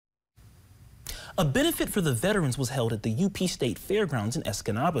A benefit for the veterans was held at the UP State Fairgrounds in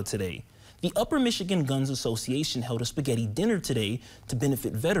Escanaba today. The Upper Michigan Guns Association held a spaghetti dinner today to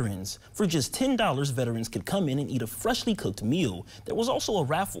benefit veterans. For just $10, veterans could come in and eat a freshly cooked meal. There were also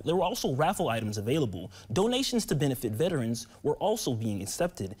raffle items available. Donations to benefit veterans were also being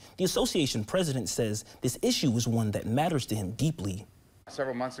accepted. The association president says this issue is one that matters to him deeply.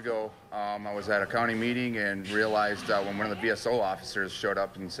 Several months ago, I was at a county meeting and realized when one of the VSO officers showed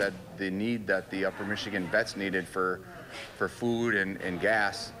up and said the need that the Upper Michigan vets needed for food and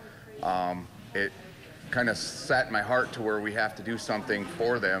gas, it kind of set my heart to where we have to do something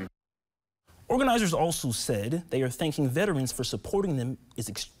for them. Organizers also said they are thanking veterans for supporting them.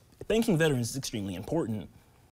 Thanking veterans is extremely important.